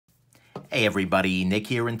Hey everybody, Nick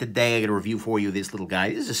here, and today I got a review for you of this little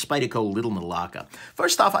guy. This is a Spyderco Lil Nilakka.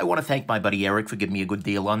 First off, I want to thank my buddy Eric for giving me a good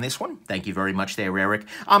deal on this one. Thank you very much there, Eric.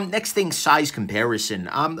 Next thing, size comparison.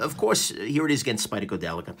 Of course, here it is against Spyderco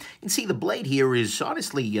Nilakka. You can see the blade here is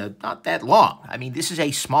honestly not that long. I mean, this is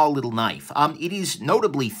a small little knife. It is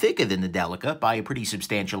notably thicker than the Nilakka by a pretty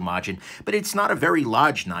substantial margin, but it's not a very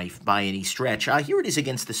large knife by any stretch. Here it is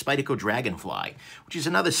against the Spyderco Dragonfly, which is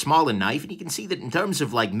another smaller knife, and you can see that in terms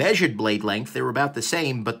of like measured blade length, they're about the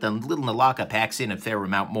same, but the little Nilakka packs in a fair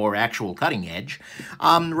amount more actual cutting edge.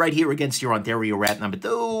 Right here against your Ontario Rat number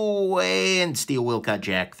 2 and steel wheel cut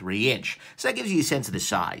jack 3-inch. So that gives you a sense of the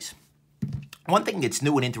size. One thing that's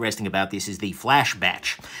new and interesting about this is the flash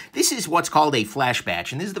batch. This is what's called a flash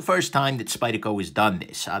batch, and this is the first time that Spyderco has done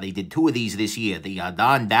this. They did 2 of these this year, the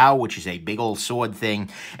Don Dao, which is a big old sword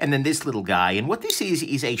thing, and then this little guy. And what this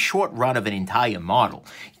is a short run of an entire model.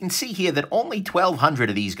 You can see here that only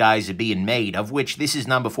 1,200 of these guys are being made, of which this is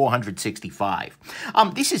number 465.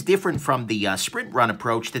 This is different from the sprint run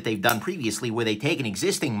approach that they've done previously, where they take an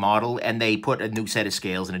existing model and they put a new set of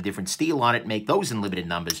scales and a different steel on it, make those in limited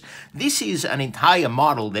numbers. This is an entire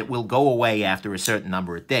model that will go away after a certain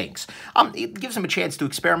number of things. It gives them a chance to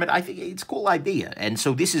experiment. I think it's a cool idea, and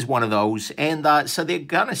so this is one of those, and so they're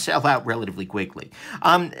gonna sell out relatively quickly.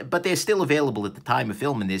 But they're still available at the time of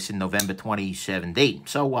filming this in November 2017.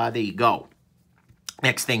 So there you go.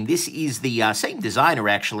 Next thing, this is the same designer,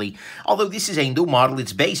 actually, although this is a new model.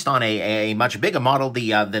 It's based on a much bigger model, the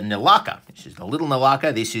Nilakka. This is the little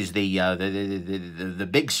Nilakka. This is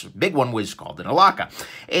the big one was called the Nilakka.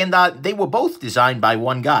 And they were both designed by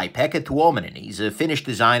one guy, Pekka Tuominen. He's a Finnish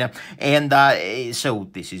designer, and so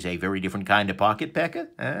this is a very different kind of pocket, Pekka.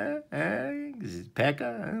 Is it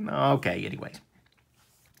Pekka? Okay, anyways.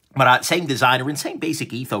 But same designer and same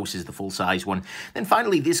basic ethos as the full-size one. Then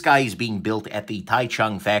finally, this guy is being built at the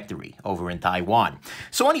Taichung factory over in Taiwan.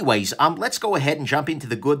 So anyways, let's go ahead and jump into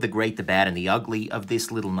the good, the great, the bad, and the ugly of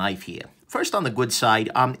this little knife here. First, on the good side,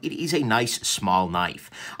 it is a nice small knife.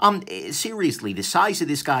 Seriously, the size of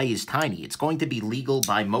this guy is tiny. It's going to be legal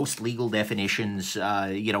by most legal definitions,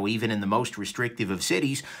 you know, even in the most restrictive of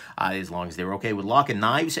cities, as long as they're okay with locking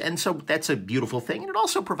knives. And so that's a beautiful thing. And it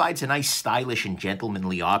also provides a nice, stylish, and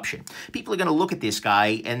gentlemanly option. People are going to look at this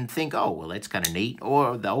guy and think, oh, well, that's kind of neat,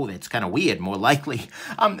 or, oh, that's kind of weird, more likely.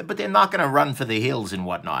 But they're not going to run for the hills and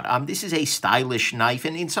whatnot. This is a stylish knife,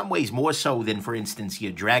 and in some ways more so than, for instance,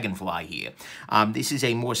 your Dragonfly here. This is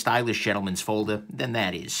a more stylish gentleman's folder than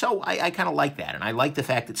that is. So I kind of like that, and I like the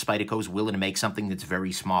fact that Spyderco is willing to make something that's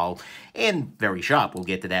very small and very sharp. We'll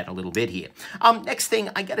get to that in a little bit here. Next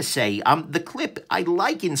thing, I gotta say, the clip I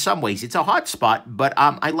like in some ways. It's a hot spot, but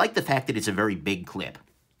I like the fact that it's a very big clip.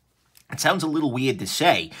 It sounds a little weird to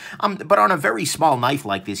say, but on a very small knife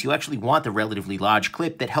like this, you actually want a relatively large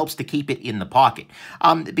clip that helps to keep it in the pocket.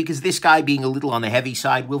 Because this guy, being a little on the heavy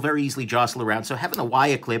side, will very easily jostle around. So having a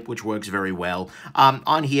wire clip, which works very well,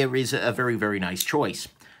 on here is a very, very nice choice.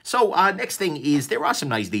 So next thing is, there are some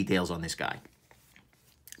nice details on this guy.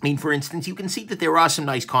 I mean, for instance, you can see that there are some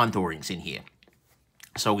nice contourings in here.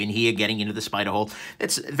 So in here, getting into the spider hole,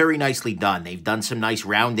 that's very nicely done. They've done some nice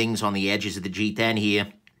roundings on the edges of the G10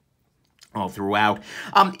 here. All throughout.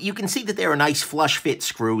 You can see that there are nice flush fit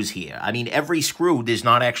screws here. I mean, every screw does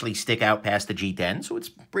not actually stick out past the G10, so it's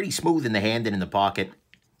pretty smooth in the hand and in the pocket.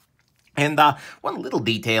 And one little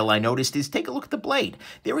detail I noticed is, take a look at the blade.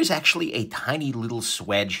 There is actually a tiny little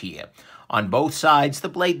swedge here. On both sides, the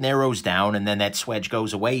blade narrows down, and then that swedge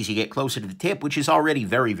goes away as you get closer to the tip, which is already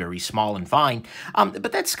very, very small and fine.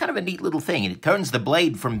 But that's kind of a neat little thing, and it turns the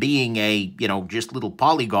blade from being a, you know, just little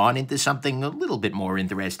polygon into something a little bit more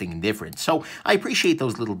interesting and different. So I appreciate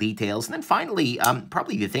those little details. And then finally,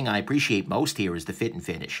 probably the thing I appreciate most here is the fit and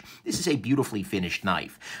finish. This is a beautifully finished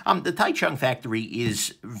knife. The Taichung factory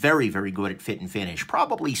is very, very good at fit and finish.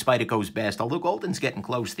 Probably Spyderco's best, although Golden's getting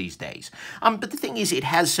close these days. But the thing is, it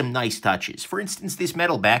has some nice touches. For instance, this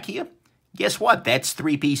metal back here, guess what? That's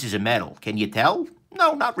 3 pieces of metal. Can you tell?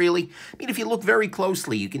 No, not really. I mean, if you look very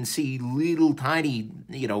closely, you can see little tiny,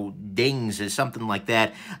 you know, dings or something like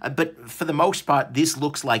that. But for the most part, this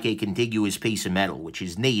looks like a contiguous piece of metal, which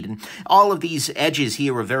is neat. And all of these edges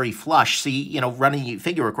here are very flush. See, you know, running your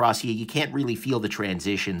finger across here, you can't really feel the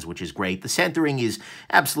transitions, which is great. The centering is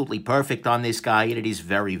absolutely perfect on this guy, and it is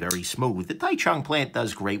very, very smooth. The Taichung plant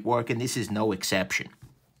does great work, and this is no exception.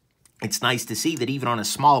 It's nice to see that even on a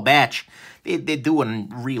small batch, they're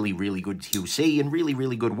doing really, really good QC and really,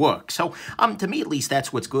 really good work. So, to me at least,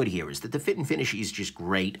 that's what's good here, is that the fit and finish is just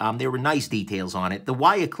great. There were nice details on it. The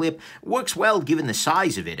wire clip works well given the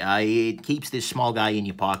size of it. It keeps this small guy in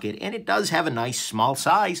your pocket, and it does have a nice small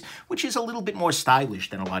size, which is a little bit more stylish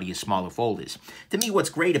than a lot of your smaller folders. To me, what's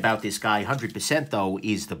great about this guy, 100% though,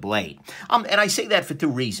 is the blade. And I say that for two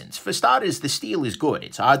reasons. For starters, the steel is good.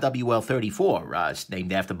 It's RWL34, it's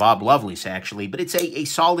named after Bob Lovelace, actually, but it's a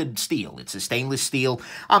solid steel. It's a stainless steel,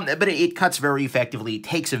 but it cuts very effectively. It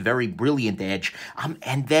takes a very brilliant edge,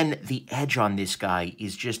 and then the edge on this guy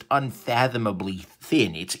is just unfathomably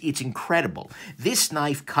thin. It's incredible. This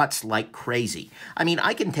knife cuts like crazy. I mean,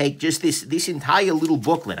 I can take just this entire little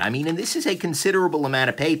booklet, I mean, and this is a considerable amount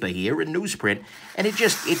of paper here in newsprint, and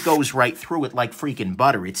it goes right through it like freaking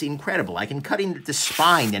butter. It's incredible. I can cut into the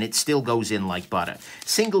spine, and it still goes in like butter.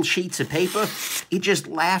 Single sheets of paper, it just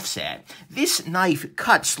laughs at. This knife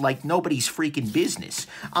cuts like nobody's freaking business.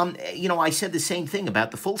 You know, I said the same thing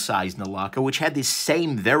about the full-size Nilakka, which had this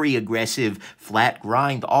same very aggressive flat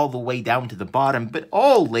grind all the way down to the bottom, but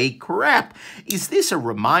holy crap, is this a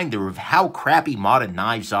reminder of how crappy modern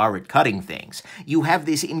knives are at cutting things? You have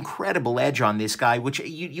this incredible edge on this guy, which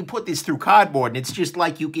you put this through cardboard, and it's just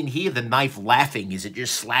like you can hear the knife laughing as it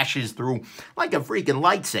just slashes through like a freaking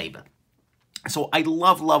lightsaber. So I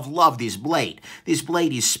love, love, love this blade. This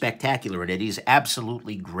blade is spectacular, and it is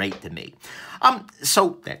absolutely great to me.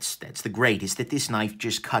 So that's the great, is that this knife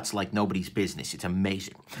just cuts like nobody's business. It's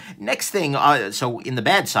amazing. Next thing, so in the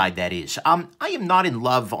bad side, that is, I am not in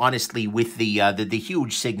love, honestly, with the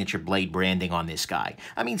huge signature blade branding on this guy.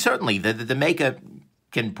 I mean, certainly the maker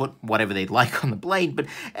can put whatever they'd like on the blade, but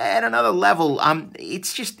at another level,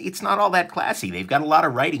 it's not all that classy. They've got a lot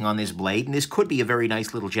of writing on this blade, and this could be a very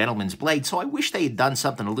nice little gentleman's blade, so I wish they had done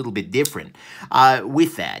something a little bit different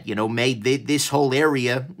with that, you know, made this whole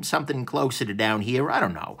area something closer to down here. I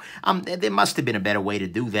don't know. There must have been a better way to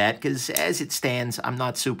do that, because as it stands, I'm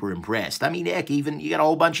not super impressed. I mean, heck, even you got a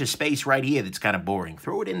whole bunch of space right here that's kind of boring.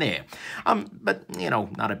 Throw it in there. But, you know,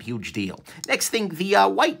 not a huge deal. Next thing, the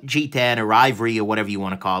white G10 or ivory or whatever you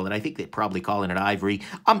want to call it, I think they're probably calling it ivory,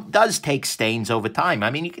 does take stains over time. I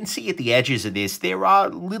mean, you can see at the edges of this, there are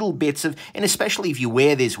little bits of, and especially if you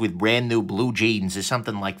wear this with brand new blue jeans or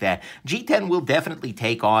something like that, G10 will definitely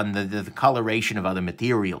take on the coloration of other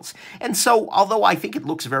materials. And so, although I think it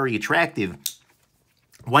looks very attractive,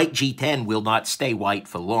 white G10 will not stay white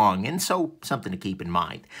for long, and so something to keep in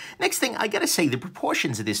mind. Next thing, I gotta say, the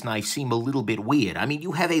proportions of this knife seem a little bit weird. I mean,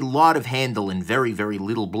 you have a lot of handle and very, very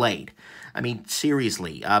little blade. I mean,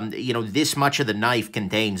 seriously, you know, this much of the knife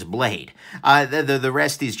contains blade. The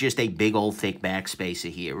rest is just a big old thick backspacer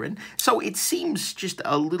here, and so it seems just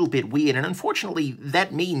a little bit weird, and unfortunately,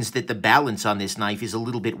 that means that the balance on this knife is a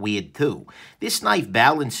little bit weird too. This knife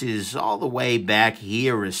balances all the way back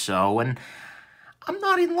here or so, and I'm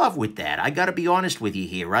not in love with that. I gotta be honest with you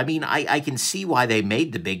here. I mean, I can see why they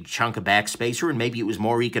made the big chunk of backspacer, and maybe it was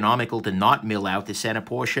more economical to not mill out the center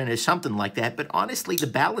portion or something like that, but honestly, the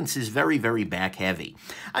balance is very, very back heavy.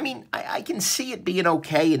 I mean, I can see it being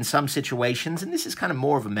okay in some situations, and this is kind of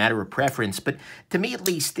more of a matter of preference, but to me at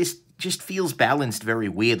least, this just feels balanced very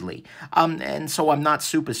weirdly. And so I'm not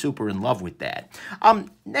super, super in love with that.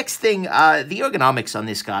 Next thing, the ergonomics on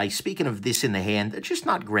this guy, speaking of this in the hand, they're just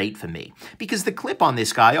not great for me. Because the clip on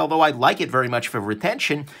this guy, although I like it very much for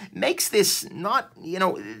retention, makes this not, you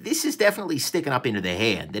know, this is definitely sticking up into the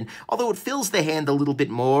hand. And although it fills the hand a little bit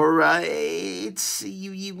more, it's,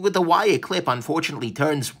 with the wire clip, unfortunately,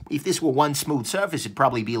 turns, if this were one smooth surface, it'd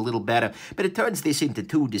probably be a little better. But it turns this into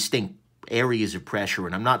two distinct areas of pressure,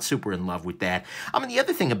 and I'm not super in love with that. I mean, the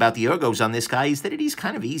other thing about the ergos on this guy is that it is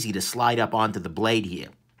kind of easy to slide up onto the blade here.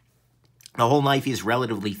 The whole knife is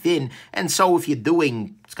relatively thin, and so if you're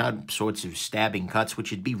doing kind of sorts of stabbing cuts, which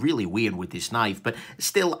would be really weird with this knife, but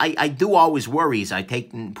still, I do always worry as I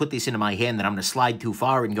take and put this into my hand that I'm going to slide too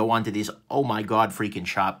far and go onto this, oh my god, freaking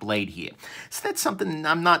sharp blade here. So that's something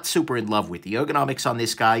I'm not super in love with. The ergonomics on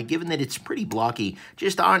this guy, given that it's pretty blocky,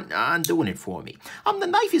 just aren't doing it for me. The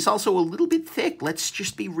knife is also a little bit thick. Let's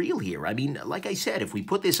just be real here. I mean, like I said, if we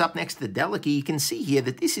put this up next to the Delica, you can see here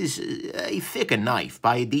that this is a thicker knife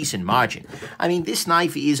by a decent margin. I mean, this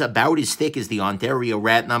knife is about as thick as the Ontario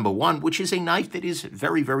Rat #1, which is a knife that is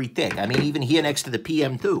very, very thick. I mean, even here next to the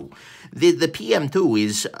PM2. The PM2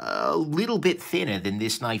 is a little bit thinner than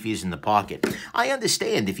this knife is in the pocket. I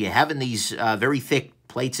understand if you're having these very thick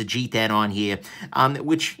plates of G10 on here,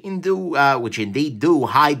 which indeed do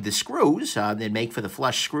hide the screws. They make for the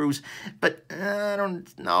flush screws, but I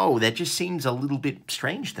don't know. That just seems a little bit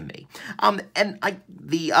strange to me.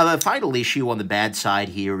 The final issue on the bad side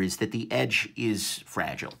here is that the edge is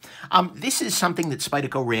fragile. This is something that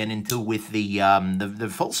Spyderco ran into with the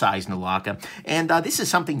full-size Nilakka, and this is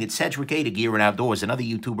something that Cedric A to Gear and Outdoors, another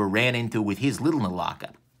YouTuber, ran into with his little Nilakka.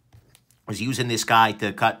 Was using this guy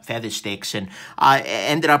to cut feather sticks and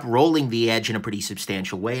ended up rolling the edge in a pretty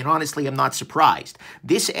substantial way, and honestly, I'm not surprised.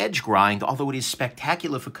 This edge grind, although it is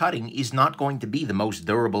spectacular for cutting, is not going to be the most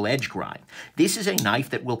durable edge grind. This is a knife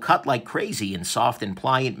that will cut like crazy in soft and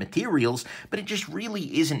pliant materials, but it just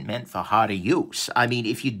really isn't meant for harder use. I mean,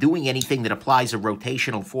 if you're doing anything that applies a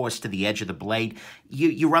rotational force to the edge of the blade,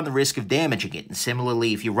 you run the risk of damaging it. And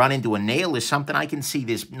similarly, if you run into a nail or something, I can see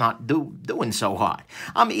this not doing so hard.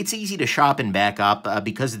 It's easy to sharpen back up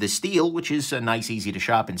because of the steel, which is a nice, easy to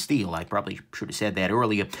sharpen steel. I probably should have said that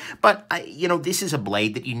earlier. But, you know, this is a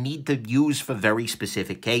blade that you need to use for very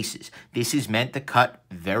specific cases. This is meant to cut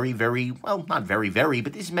very, well, not very,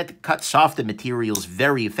 but this is meant to cut softer materials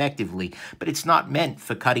very effectively, but it's not meant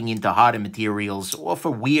for cutting into harder materials or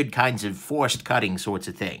for weird kinds of forced cutting sorts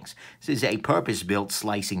of things. This is a purpose-built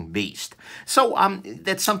slicing beast. So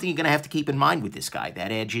that's something you're going to have to keep in mind with this guy.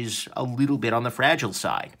 That edge is a little bit on the fragile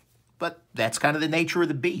side. But that's kind of the nature of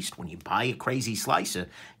the beast. When you buy a crazy slicer,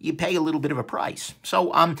 you pay a little bit of a price.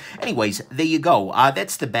 So, anyways, there you go.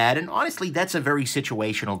 That's the bad, and honestly, that's a very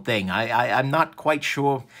situational thing. I'm not quite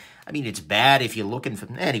sure. I mean, it's bad if you're looking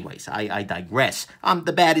for... Anyways, I digress.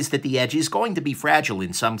 The bad is that the edge is going to be fragile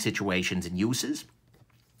in some situations and uses.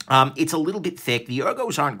 It's a little bit thick. The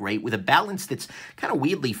ergos aren't great, with a balance that's kind of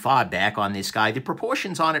weirdly far back on this guy. The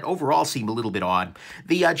proportions on it overall seem a little bit odd.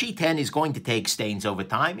 The G10 is going to take stains over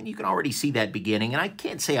time, and you can already see that beginning. And I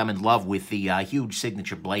can't say I'm in love with the huge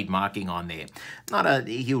signature blade marking on there. Not a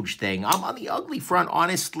huge thing. On the ugly front,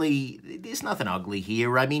 honestly, there's nothing ugly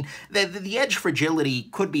here. I mean, the edge fragility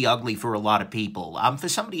could be ugly for a lot of people. For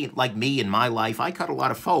somebody like me in my life, I cut a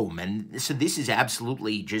lot of foam, and so this is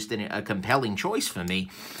absolutely just a compelling choice for me.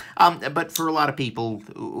 But for a lot of people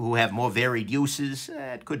who have more varied uses,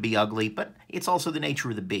 it could be ugly, but it's also the nature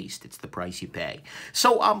of the beast. It's the price you pay.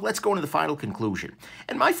 So let's go into the final conclusion.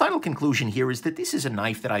 And my final conclusion here is that this is a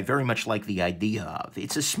knife that I very much like the idea of.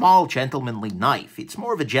 It's a small, gentlemanly knife. It's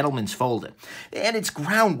more of a gentleman's folder. And it's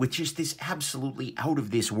ground with just this absolutely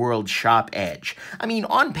out-of-this-world sharp edge. I mean,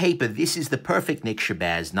 on paper, this is the perfect Nick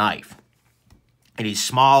Shabazz knife. It is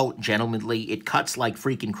small, gentlemanly, it cuts like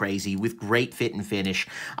freaking crazy with great fit and finish.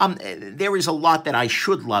 There is a lot that I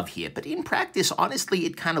should love here, but in practice, honestly,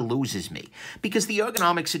 it kind of loses me because the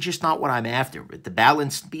ergonomics are just not what I'm after. The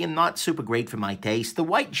balance being not super great for my taste. The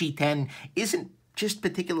white G10 isn't just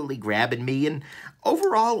particularly grabbing me, and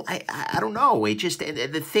overall, I don't know, it just,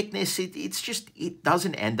 the thickness, it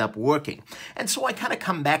doesn't end up working. And so I kind of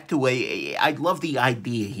come back to I love the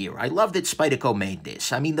idea here. I love that Spyderco made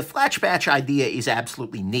this. I mean, the flash batch idea is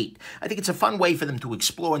absolutely neat. I think it's a fun way for them to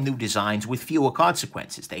explore new designs with fewer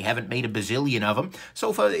consequences. They haven't made a bazillion of them,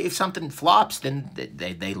 so if something flops, then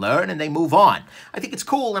they learn and they move on. I think it's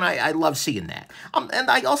cool, and I love seeing that.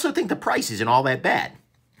 And I also think the price isn't all that bad.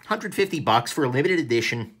 $150 for a limited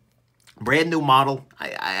edition, brand new model.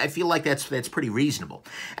 I feel like that's pretty reasonable.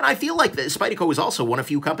 And I feel like Spyderco is also one of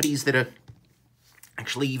few companies that are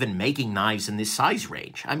actually even making knives in this size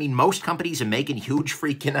range. I mean, most companies are making huge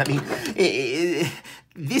freaking,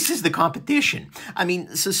 this is the competition. I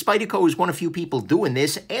mean, so Spyderco is one of few people doing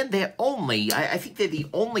this, and they're I think they're the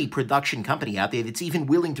only production company out there that's even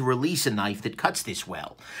willing to release a knife that cuts this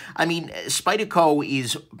well. I mean, Spyderco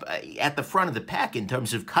is at the front of the pack in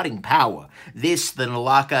terms of cutting power. This, the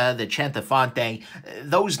Nilakka, the Centofonte,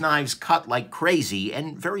 those knives cut like crazy,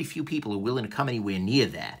 and very few people are willing to come anywhere near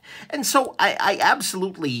that. And so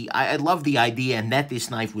I love the idea and that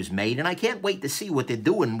this knife was made, and I can't wait to see what they're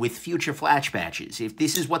doing with future flash batches. If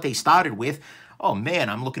this is what they started with, oh man,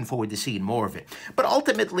 I'm looking forward to seeing more of it. But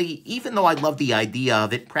ultimately, even though I love the idea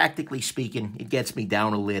of it, practically speaking, it gets me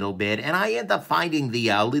down a little bit, and I end up finding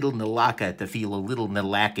the little Nilakka to feel a little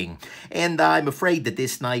nilacking. And I'm afraid that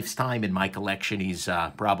this knife's time in my collection is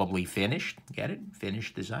probably finished. Get it?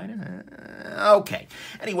 Finished designer? Okay.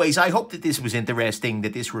 Anyways, I hope that this was interesting,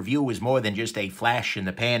 that this review was more than just a flash in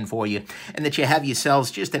the pan for you, and that you have yourselves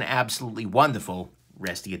just an absolutely wonderful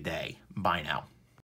rest of your day. Bye now.